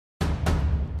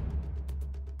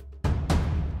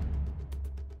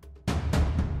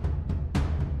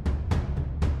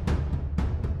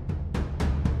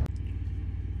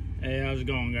Hey, how's it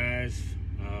going, guys?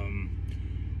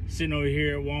 Sitting over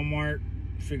here at Walmart.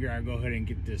 Figure I'd go ahead and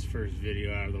get this first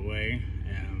video out of the way.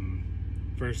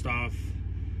 First off,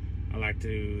 I'd like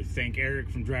to thank Eric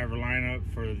from Driver Lineup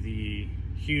for the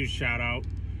huge shout out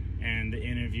and the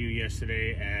interview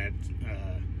yesterday at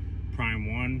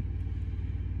Prime One.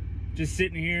 Just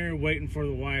sitting here waiting for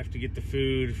the wife to get the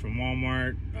food from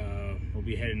Walmart. We'll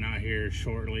be heading out here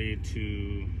shortly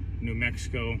to New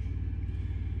Mexico.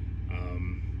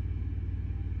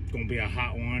 Gonna be a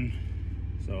hot one,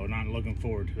 so not looking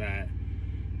forward to that.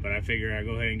 But I figure I'd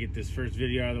go ahead and get this first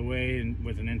video out of the way and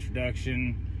with an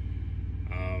introduction.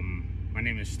 My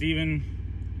name is Steven,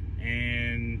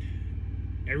 and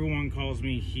everyone calls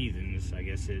me Heathens. I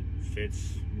guess it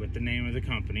fits with the name of the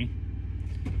company.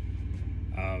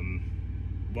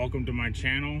 Welcome to my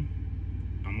channel.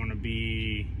 I'm gonna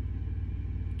be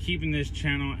keeping this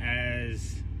channel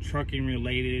as trucking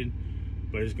related,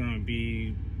 but it's gonna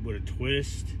be with a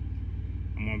twist.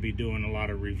 I'm gonna be doing a lot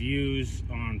of reviews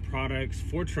on products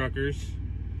for truckers,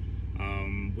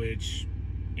 which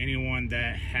anyone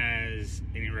that has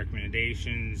any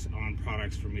recommendations on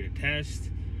products for me to test,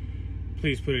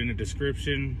 please put it in the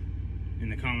description in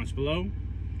the comments below,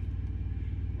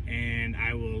 and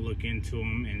I will look into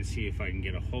them and see if I can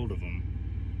get a hold of them.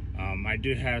 I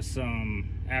do have some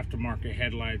aftermarket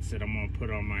headlights that I'm gonna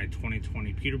put on my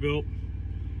 2020 Peterbilt,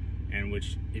 and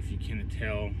which, if you can't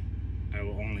tell, I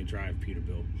will only drive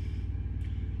Peterbilt.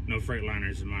 No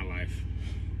Freightliners in my life.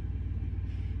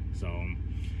 So,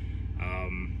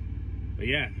 but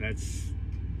yeah, that's,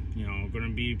 gonna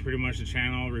be pretty much the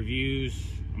channel reviews.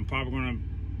 I'm probably gonna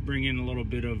bring in a little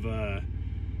bit of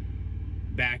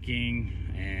backing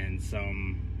and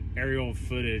some aerial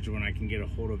footage when I can get a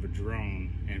hold of a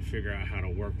drone and figure out how to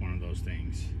work one of those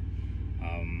things.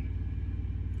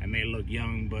 I may look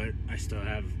young, but I still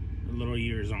have a little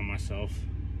years on myself.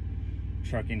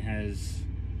 Trucking has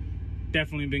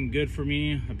definitely been good for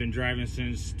me. I've been driving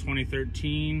since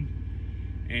 2013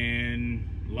 and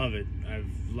love it. I've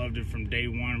loved it from day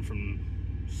one, from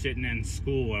sitting in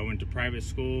school. I went to private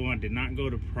school. I did not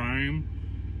go to Prime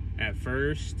at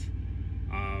first.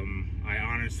 I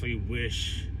honestly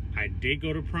wish I did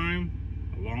go to Prime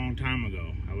a long time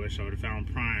ago. I wish I would have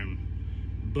found Prime,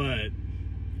 but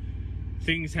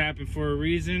things happen for a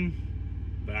reason.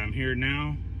 But I'm here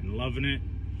now and loving it,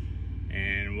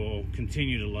 and will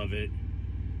continue to love it.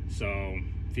 So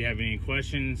if you have any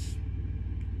questions,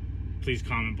 please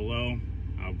comment below.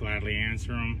 I'll gladly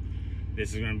answer them.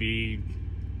 This is going to be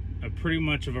a pretty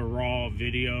much of a raw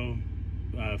video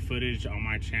footage on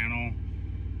my channel.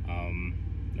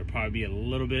 There'll probably be a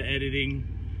little bit of editing,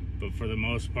 but for the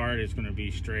most part it's going to be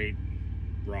straight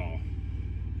raw,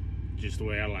 just the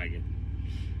way I like it.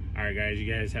 Alright guys,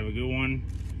 you guys have a good one.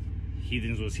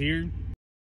 Heathens was here.